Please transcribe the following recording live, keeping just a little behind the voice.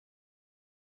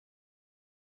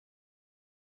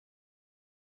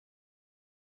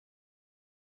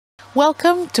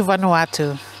Welcome to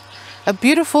Vanuatu, a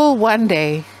beautiful one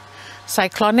day,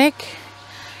 cyclonic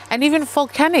and even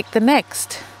volcanic the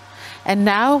next. And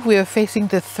now we are facing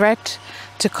the threat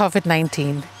to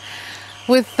COVID-19.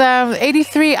 With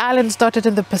 83 islands dotted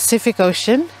in the Pacific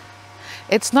Ocean,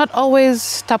 it's not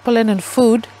always tarpaulin and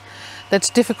food that's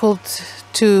difficult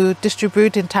to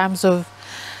distribute in times of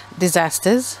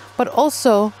disasters, but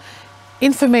also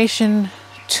information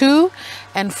to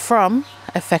and from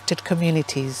affected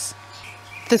communities.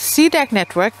 The CDAC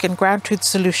network and Ground Truth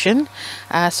Solution,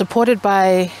 supported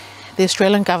by the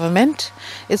Australian government,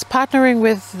 is partnering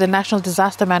with the National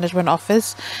Disaster Management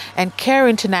Office and CARE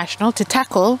International to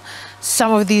tackle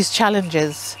some of these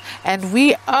challenges. And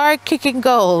we are kicking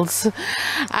goals.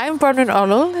 I'm Bronwyn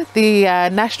Olul, the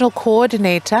National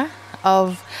Coordinator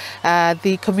of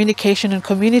the Communication and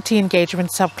Community Engagement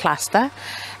Subcluster.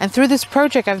 And through this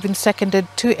project, I've been seconded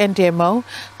to NDMO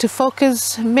to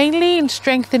focus mainly in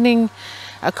strengthening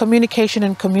communication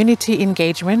and community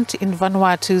engagement in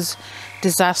Vanuatu's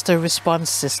disaster response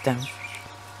system.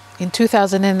 In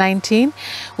 2019,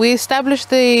 we established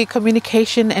the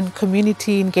Communication and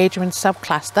Community Engagement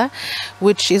Subcluster,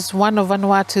 which is one of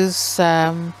Vanuatu's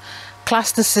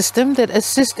cluster system that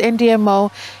assists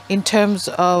NDMO in terms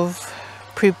of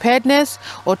preparedness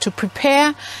or to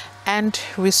prepare and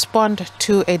respond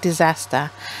to a disaster.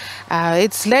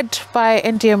 It's led by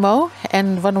NDMO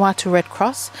and Vanuatu Red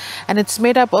Cross, and it's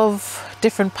made up of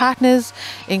different partners,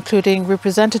 including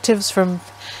representatives from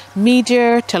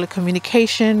media,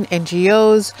 telecommunication,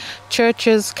 NGOs,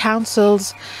 churches,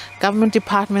 councils, government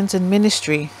departments, and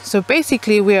ministry. So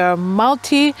basically, we are a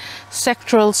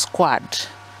multi-sectoral squad.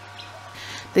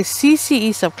 The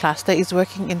CCE subcluster is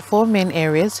working in 4 main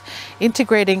areas,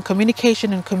 integrating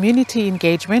communication and community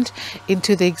engagement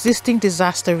into the existing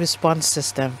disaster response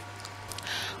system.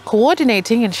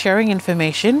 Coordinating and sharing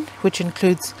information, which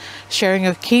includes sharing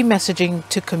of key messaging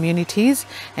to communities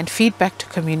and feedback to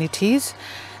communities,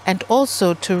 and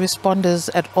also to responders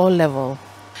at all levels.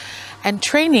 And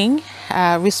training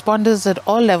responders at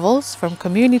all levels, from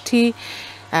community,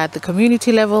 at the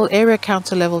community level, area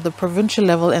council level, the provincial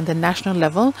level, and the national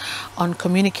level on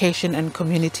communication and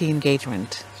community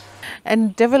engagement.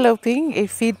 And developing a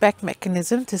feedback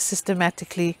mechanism to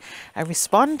systematically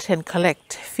respond and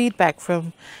collect feedback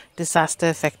from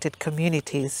disaster-affected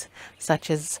communities, such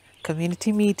as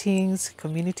community meetings,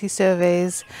 community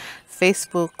surveys,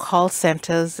 Facebook call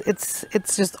centers. It's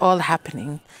just all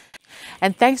happening.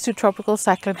 And thanks to Tropical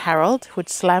Cyclone Harold, which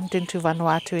slammed into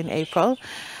Vanuatu in April,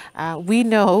 we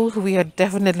know we are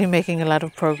definitely making a lot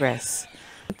of progress.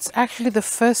 It's actually the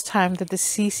first time that the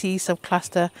CCE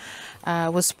subcluster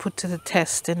was put to the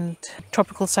test, and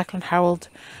Tropical Cyclone Harold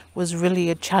was really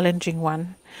a challenging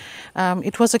one.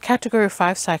 It was a Category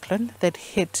 5 cyclone that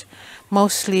hit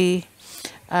mostly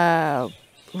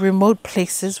remote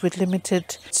places with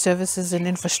limited services and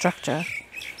infrastructure.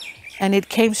 And it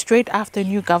came straight after a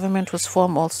new government was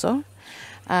formed also,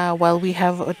 while we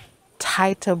have a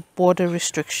tighter border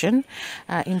restriction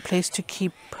in place to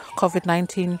keep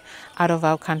COVID-19 out of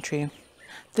our country.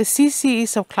 The CCE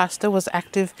subcluster was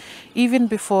active even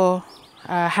before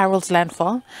Harold's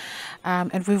landfall,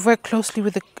 and we've worked closely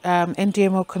with the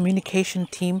NDMO communication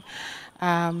team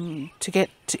to get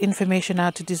information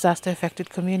out to disaster-affected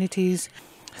communities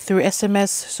through SMS,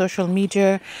 social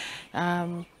media,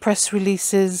 press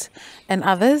releases, and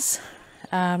others,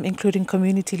 including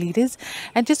community leaders,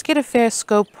 and just get a fair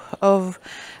scope of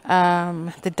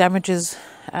the damages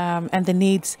and the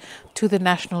needs to the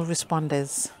national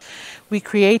responders. We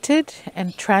created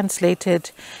and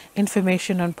translated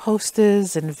information on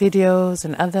posters and videos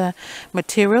and other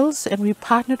materials, and we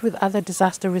partnered with other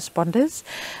disaster responders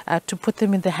to put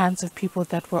them in the hands of people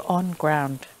that were on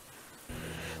ground.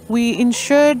 We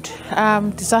ensured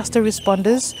disaster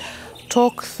responders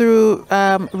talk through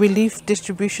relief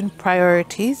distribution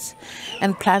priorities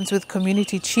and plans with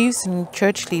community chiefs and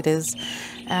church leaders.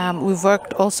 We've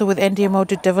worked also with NDMO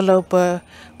to develop a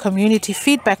community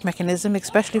feedback mechanism,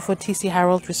 especially for TC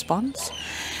Harold response.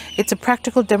 It's a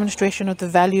practical demonstration of the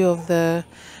value of the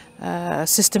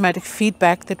systematic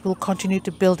feedback that we'll continue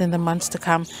to build in the months to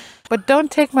come. But don't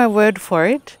take my word for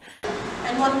it.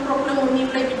 And one problem we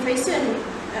been facing,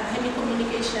 heavy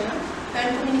communication.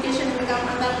 Then communication become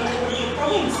under the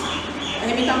province.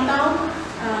 Heavy come down,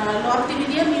 no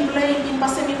activity, we play in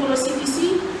Pasemiculo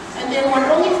CDC, and then one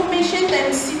wrong information,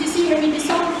 then CDC heavy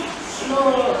dissolve,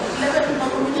 no level in the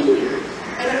community.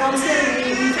 And the council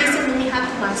we facing we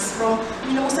had to mass from,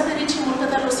 you know, started reaching more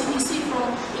than CDC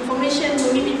from information,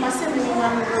 we be passing we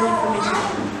want wrong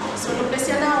information. So the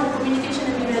question now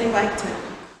communication is very vital.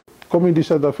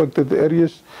 Communities at affected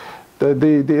areas,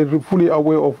 they are fully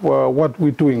aware of what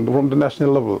we're doing from the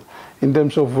national level in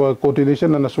terms of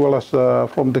coordination and as well as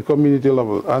from the community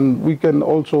level. And we can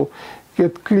also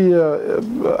get clear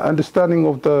understanding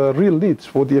of the real needs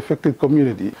for the affected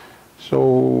community.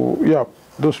 So yeah,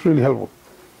 those really helpful.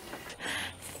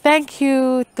 Thank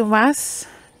you, Tomas.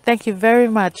 Thank you very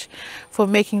much for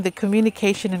making the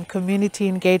communication and community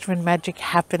engagement magic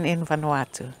happen in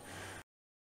Vanuatu.